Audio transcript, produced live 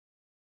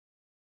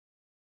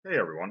Hey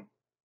everyone,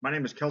 my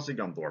name is Kelsey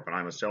Gunthorp and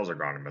I'm a sales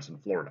agronomist in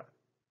Florida.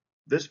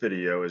 This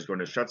video is going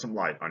to shed some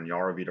light on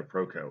YaraVita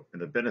PROCOTE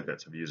and the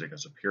benefits of using a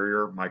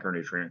superior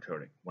micronutrient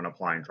coating when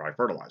applying dry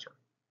fertilizer.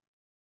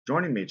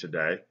 Joining me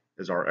today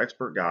is our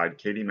expert guide,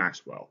 Katie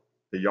Maxwell,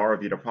 the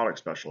YaraVita product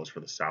specialist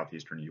for the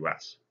southeastern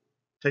US.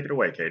 Take it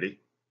away, Katie.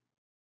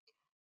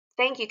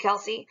 Thank you,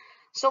 Kelsey.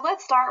 So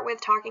let's start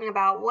with talking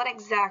about what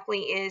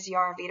exactly is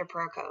YaraVita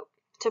PROCOTE.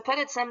 To put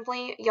it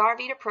simply,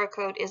 YaraVita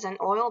PROCOTE is an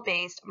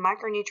oil-based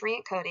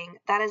micronutrient coating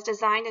that is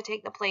designed to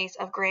take the place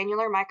of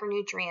granular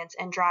micronutrients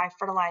in dry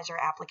fertilizer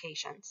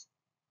applications.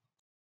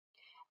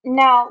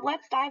 Now,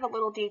 let's dive a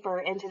little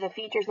deeper into the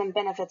features and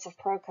benefits of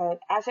PROCOTE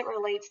as it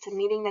relates to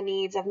meeting the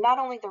needs of not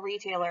only the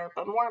retailer,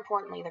 but more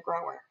importantly, the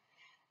grower.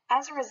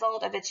 As a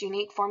result of its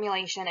unique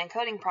formulation and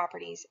coating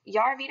properties,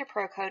 YaraVita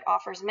PROCOTE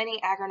offers many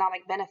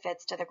agronomic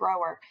benefits to the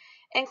grower,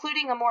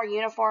 including a more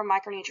uniform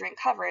micronutrient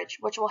coverage,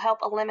 which will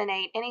help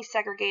eliminate any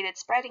segregated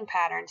spreading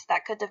patterns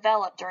that could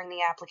develop during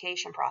the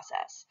application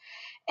process.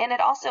 And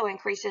it also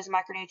increases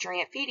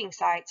micronutrient feeding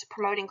sites,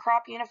 promoting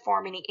crop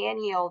uniformity and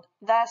yield,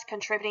 thus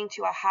contributing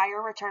to a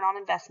higher return on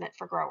investment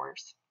for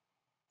growers.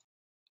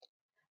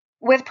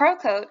 With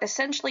ProCoat,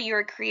 essentially you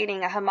are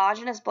creating a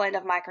homogeneous blend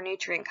of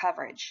micronutrient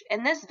coverage.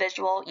 In this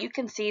visual, you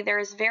can see there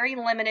is very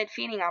limited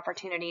feeding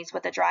opportunities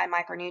with the dry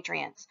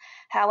micronutrients.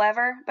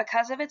 However,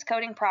 because of its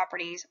coating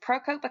properties,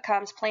 ProCoat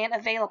becomes plant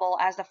available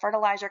as the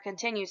fertilizer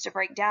continues to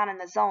break down in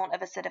the zone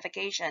of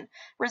acidification,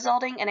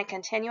 resulting in a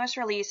continuous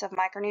release of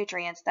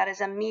micronutrients that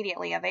is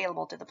immediately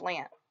available to the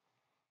plant.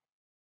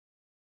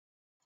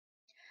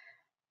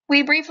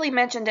 We briefly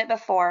mentioned it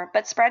before,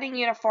 but spreading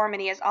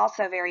uniformity is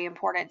also very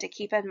important to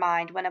keep in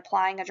mind when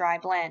applying a dry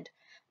blend.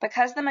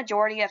 Because the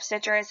majority of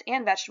citrus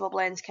and vegetable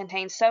blends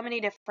contain so many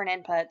different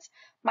inputs,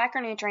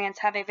 micronutrients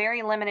have a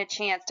very limited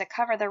chance to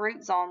cover the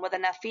root zone with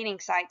enough feeding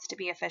sites to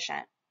be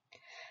efficient.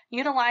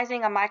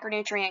 Utilizing a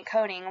micronutrient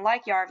coating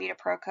like YaraVita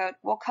ProCoat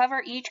will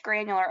cover each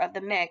granular of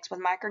the mix with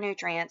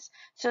micronutrients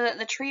so that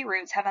the tree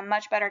roots have a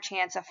much better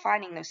chance of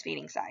finding those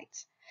feeding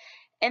sites.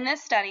 In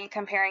this study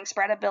comparing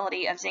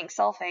spreadability of zinc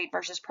sulfate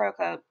versus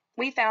Procoat,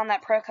 we found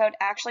that Procoat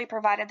actually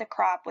provided the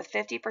crop with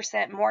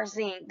 50% more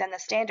zinc than the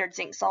standard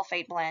zinc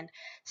sulfate blend,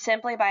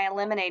 simply by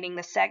eliminating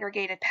the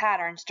segregated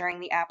patterns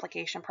during the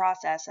application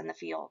process in the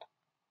field.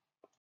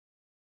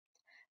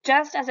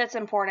 Just as it's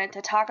important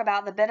to talk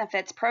about the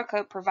benefits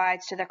Procoat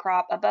provides to the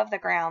crop above the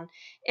ground,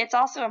 it's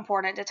also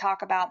important to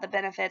talk about the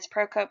benefits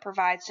Procoat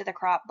provides to the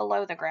crop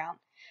below the ground.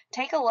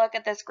 Take a look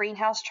at this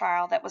greenhouse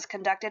trial that was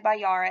conducted by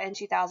Yara in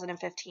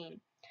 2015.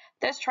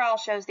 This trial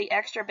shows the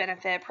extra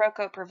benefit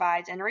Procoat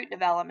provides in root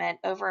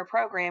development over a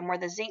program where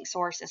the zinc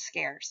source is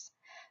scarce.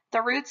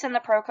 The roots in the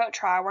Procoat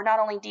trial were not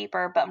only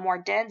deeper but more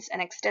dense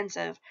and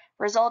extensive,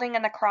 resulting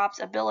in the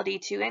crop's ability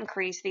to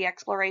increase the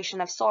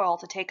exploration of soil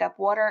to take up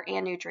water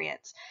and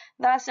nutrients,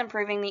 thus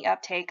improving the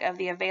uptake of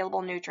the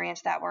available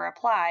nutrients that were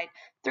applied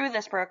through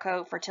this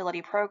Procoat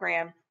fertility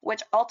program,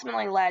 which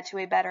ultimately led to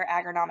a better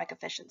agronomic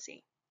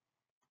efficiency.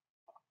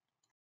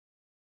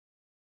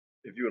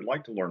 If you would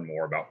like to learn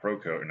more about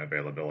PROCOTE and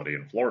availability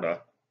in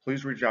Florida,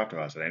 please reach out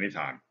to us at any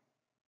time.